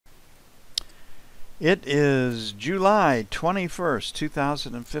It is July 21st,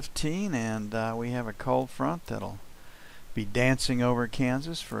 2015, and we have a cold front that'll be dancing over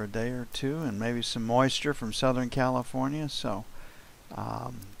Kansas for a day or two, and maybe some moisture from Southern California. So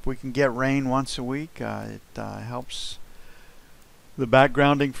if we can get rain once a week, it helps the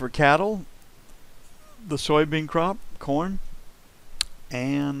backgrounding for cattle, the soybean crop, corn,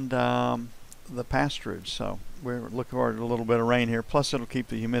 and the pasturage. So we're looking forward to a little bit of rain here. Plus, it'll keep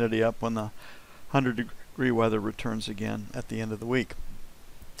the humidity up when the 100-degree weather returns again at the end of the week.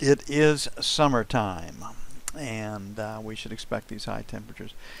 It is summertime, and we should expect these high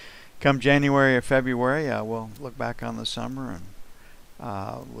temperatures. Come January or February, we'll look back on the summer and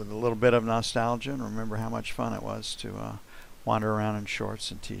with a little bit of nostalgia and remember how much fun it was to wander around in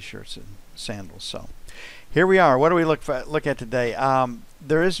shorts and t-shirts and sandals. So here we are. What do we look at today?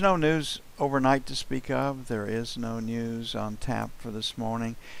 There is no news overnight to speak of. There is no news on tap for this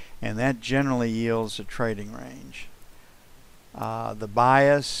morning, and that generally yields a trading range. The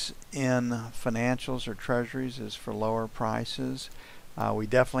bias in financials or treasuries is for lower prices. We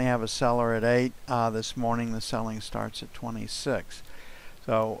definitely have a seller at 8. This morning the selling starts at 26.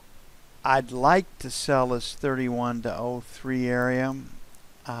 So I'd like to sell this 31 to 03 area,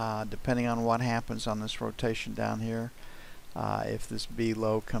 depending on what happens on this rotation down here. If this B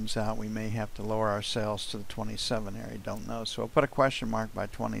low comes out, we may have to lower our sales to the 27 area. Don't know. So I'll put a question mark by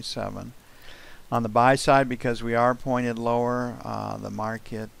 27. On the buy side, because we are pointed lower, the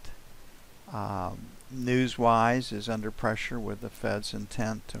market news-wise is under pressure with the Fed's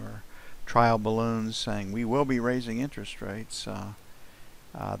intent or trial balloons saying we will be raising interest rates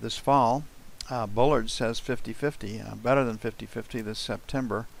this fall. Bullard says 50-50, better than 50-50 this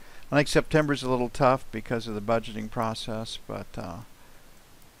September. I think September's a little tough because of the budgeting process, but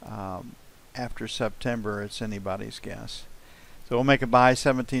after September, it's anybody's guess. So we'll make a buy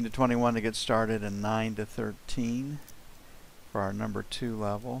 17 to 21 to get started and 9 to 13 for our number 2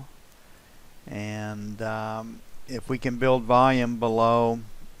 level. And if we can build volume below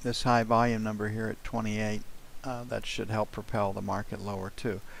this high volume number here at 28, that should help propel the market lower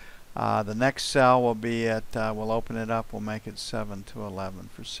too. The next sell will be at, we'll open it up, we'll make it 7 to 11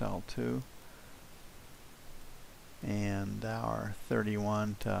 for sell 2. And our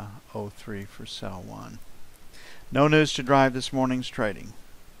 31 to 03 for sell 1. No news to drive this morning's trading.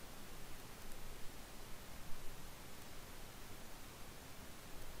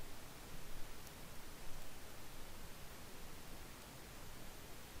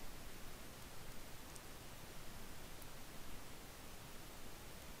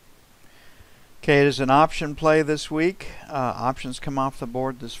 Okay, it is an option play this week. Options come off the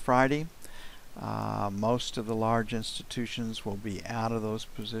board this Friday. Most of the large institutions will be out of those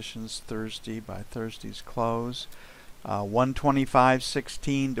positions Thursday by Thursday's close.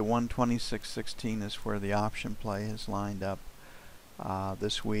 125.16 to 126.16 is where the option play is lined up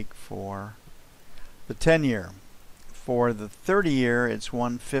this week for the 10-year. For the 30-year, it's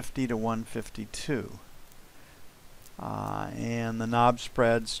 150 to 152. And the knob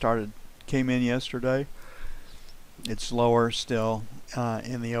spread came in yesterday. It's lower still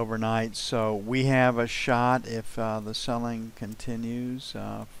in the overnight, so we have a shot if the selling continues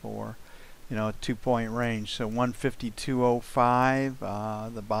for a 2-point range. So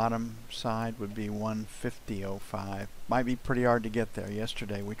 152.05, the bottom side would be 150.05. Might be pretty hard to get there.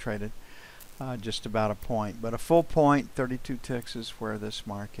 Yesterday we traded just about a point, but a full point, 32 ticks, is where this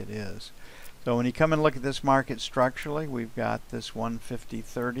market is. So when you come and look at this market structurally, we've got this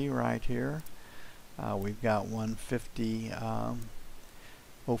 150.30 right here. We've got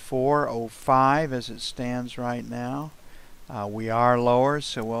 150.04, 05 as it stands right now. We are lower,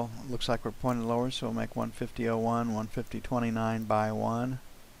 so looks like we're pointed lower, so we'll make 150.01, 150.29 by 1.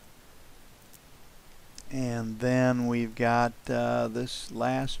 And then we've got this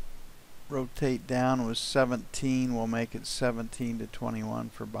last rotate down was 17. We'll make it 17 to 21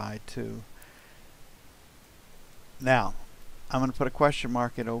 for buy 2. Now, I'm going to put a question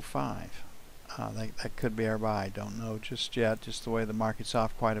mark at 05. That could be our buy. Don't know just yet, just the way the market's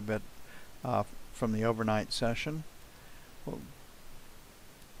off quite a bit from the overnight session.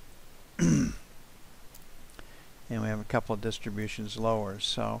 And we have a couple of distributions lower.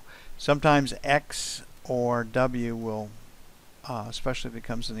 So sometimes X or W will, especially if it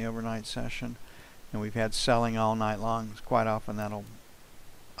comes in the overnight session, and we've had selling all night long, quite often that'll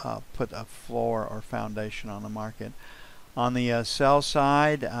put a floor or foundation on the market. On the sell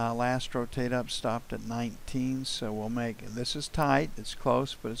side, last rotate up stopped at 19, so we'll make, this is tight, it's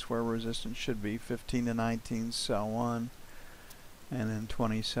close, but it's where resistance should be. 15 to 19, sell 1, and then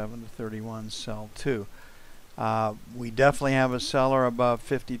 27 to 31, sell 2. We definitely have a seller above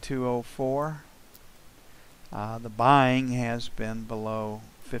 52.04. The buying has been below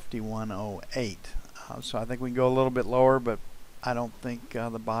 51.08. So I think we can go a little bit lower, but I don't think the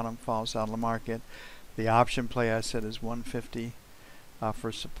bottom falls out of the market. The option play, I said, is 150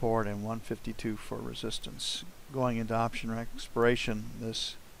 for support and 152 for resistance, going into option expiration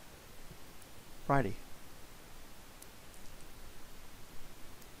this Friday.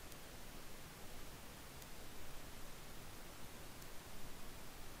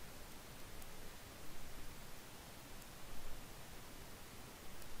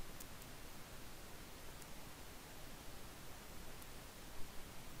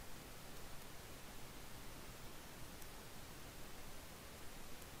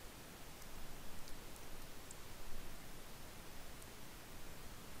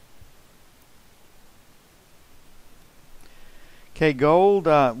 Okay, gold,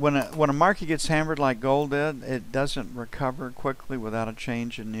 when a market gets hammered like gold did, it doesn't recover quickly without a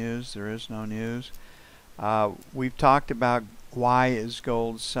change in news. There is no news. We've talked about why is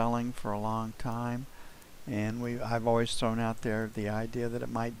gold selling for a long time, and I've always thrown out there the idea that it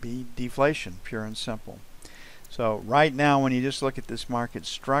might be deflation, pure and simple. So right now, when you just look at this market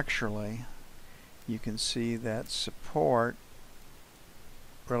structurally, you can see that support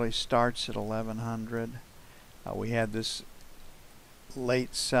really starts at 1100. We had this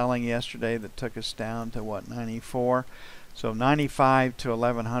late selling yesterday that took us down to what, 94. So 95 to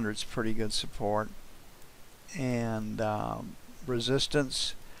 1100 is pretty good support. And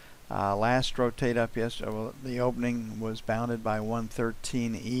resistance, last rotate up yesterday, well, the opening was bounded by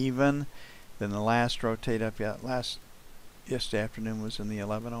 113 even. Then the last rotate up yesterday afternoon was in the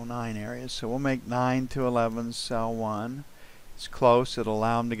 1109 area. So we'll make 9 to 11, sell 1. It's close. It'll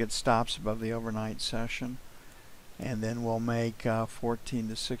allow them to get stops above the overnight session. And then we'll make 14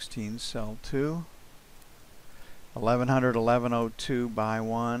 to 16, sell 2. 1100, 1102, buy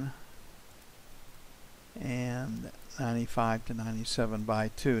 1. And 95 to 97,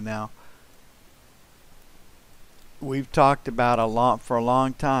 buy 2. Now, we've talked about for a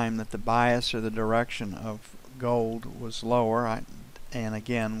long time that the bias or the direction of gold was lower. And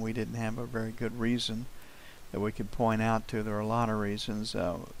again, we didn't have a very good reason that we could point out to. There are a lot of reasons.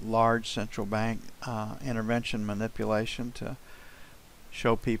 Large central bank intervention manipulation to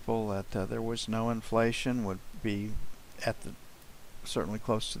show people that there was no inflation would be certainly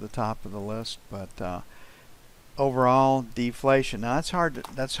close to the top of the list, but overall deflation. Now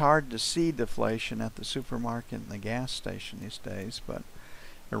that's hard to see deflation at the supermarket and the gas station these days, but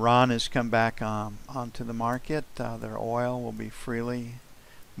Iran has come back onto the market. Their oil will be freely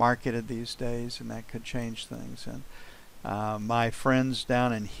marketed these days, and that could change things. And my friends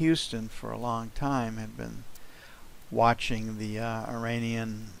down in Houston for a long time have been watching the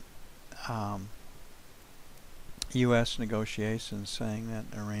Iranian U.S. negotiations, saying that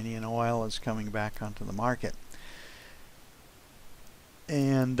Iranian oil is coming back onto the market.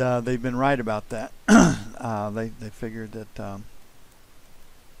 And they've been right about that. They figured that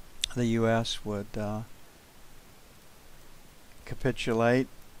the U.S. would capitulate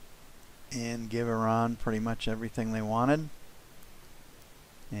and give Iran pretty much everything they wanted,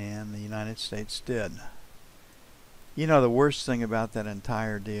 and the United States did. You know, the worst thing about that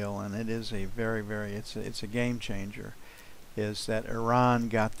entire deal, and it is a it's a game changer, is that Iran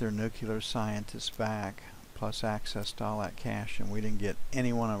got their nuclear scientists back, plus access to all that cash, and we didn't get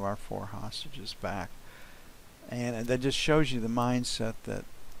any one of our 4 hostages back. And that just shows you the mindset that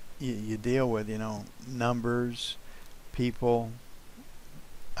you deal with, you know, numbers, people,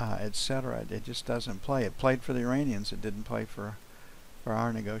 etc. It just doesn't play. It played for the Iranians. It didn't play for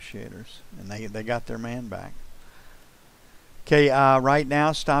our negotiators, and they got their man back. Okay, right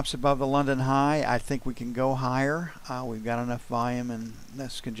now stops above the London high. I think we can go higher. We've got enough volume in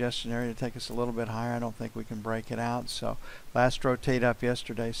this congestion area to take us a little bit higher. I don't think we can break it out. So last rotate up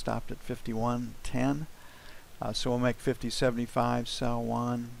yesterday stopped at 51.10. So we'll make 50.75, sell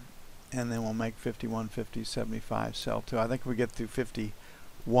 1, and then we'll make 51.50.75, sell 2. I think if we get through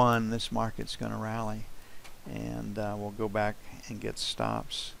 51, this market's going to rally, and we'll go back and get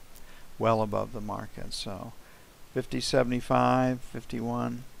stops well above the market. So 50.75,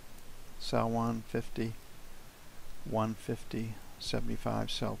 51, sell 1, 50, 150,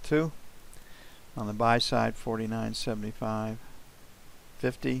 75, sell 2. On the buy side, 49.75,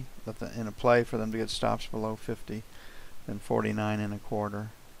 50, in a play for them to get stops below 50, then 49 and a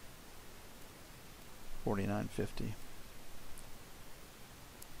quarter, 49.50.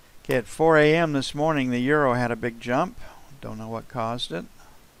 Okay, at 4 a.m. this morning, the euro had a big jump. Don't know what caused it.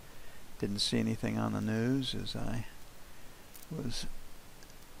 Didn't see anything on the news as I was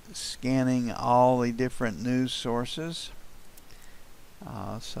scanning all the different news sources.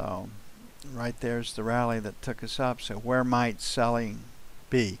 So right there's the rally that took us up. So where might selling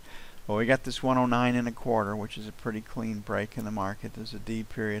be? Well, we got this 109 and a quarter, which is a pretty clean break in the market. There's a D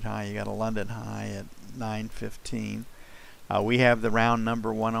period high. You got a London high at 915. We have the round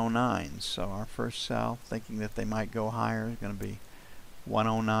number 109. So our first sell, thinking that they might go higher, is going to be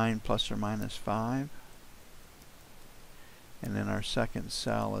 109 plus or minus 5. And then our second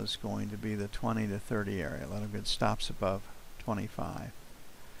sell is going to be the 20 to 30 area. A lot of good stops above 25.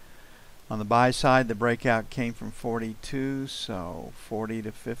 On the buy side, the breakout came from 42, so 40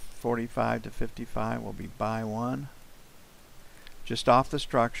 to 45 to 55 will be buy one. Just off the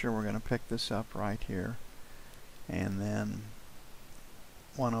structure, we're going to pick this up right here. And then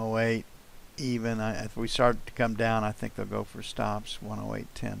 108 even. If we start to come down, I think they'll go for stops.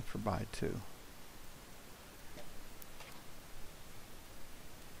 108.10 for buy two.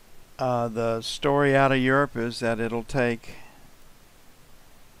 The story out of Europe is that it'll take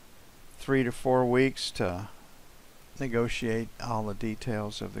 3 to 4 weeks to negotiate all the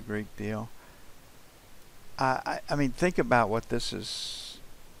details of the Greek deal. I mean, think about what this is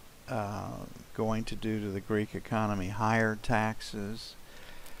going to do to the Greek economy. Higher taxes,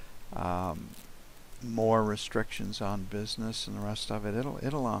 more restrictions on business, and the rest of it.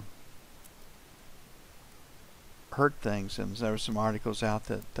 It'll hurt things. And there were some articles out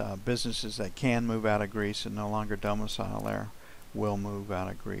that businesses that can move out of Greece and no longer domicile there will move out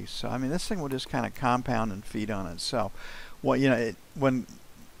of Greece. So I mean, this thing will just kind of compound and feed on itself. Well, you know, when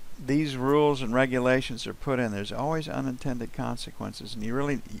these rules and regulations are put in, there's always unintended consequences, and you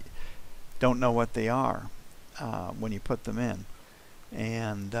really don't know what they are when you put them in.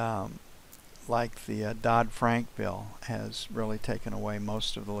 And like the Dodd-Frank bill has really taken away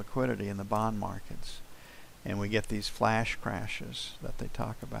most of the liquidity in the bond markets, and we get these flash crashes that they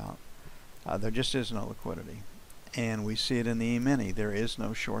talk about. There just is no liquidity. And we see it in the E-mini. There is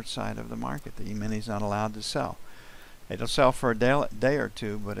no short side of the market. The E-mini is not allowed to sell. It'll sell for a day or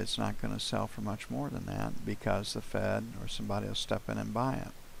two, but it's not going to sell for much more than that because the Fed or somebody will step in and buy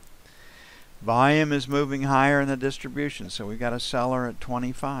it. Volume is moving higher in the distribution, so we got a seller at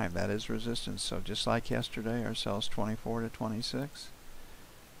 25. That is resistance. So just like yesterday, our sell's 24 to 26.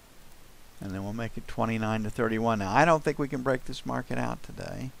 And then we'll make it 29 to 31. Now, I don't think we can break this market out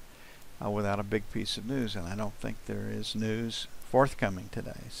today without a big piece of news, and I don't think there is news forthcoming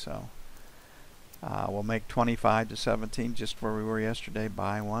today. So we'll make 25 to 17, just where we were yesterday.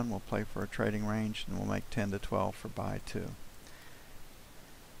 Buy one. We'll play for a trading range, and we'll make 10 to 12 for buy two.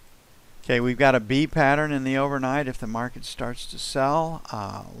 Okay, we've got a B pattern in the overnight. If the market starts to sell,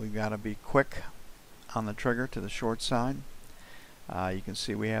 we've got to be quick on the trigger to the short side. You can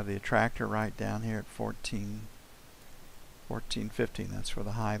see we have the attractor right down here at 14.15. That's where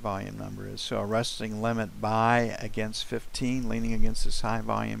the high volume number is. So a resting limit buy against 15, leaning against this high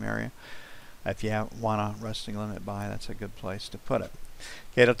volume area. If you want a resting limit buy, that's a good place to put it.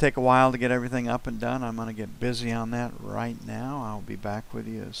 Okay, it'll take a while to get everything up and done. I'm going to get busy on that right now. I'll be back with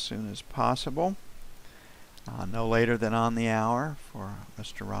you as soon as possible. No later than on the hour for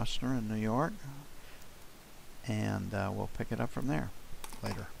Mr. Rossner in New York. And we'll pick it up from there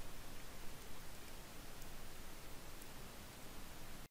later.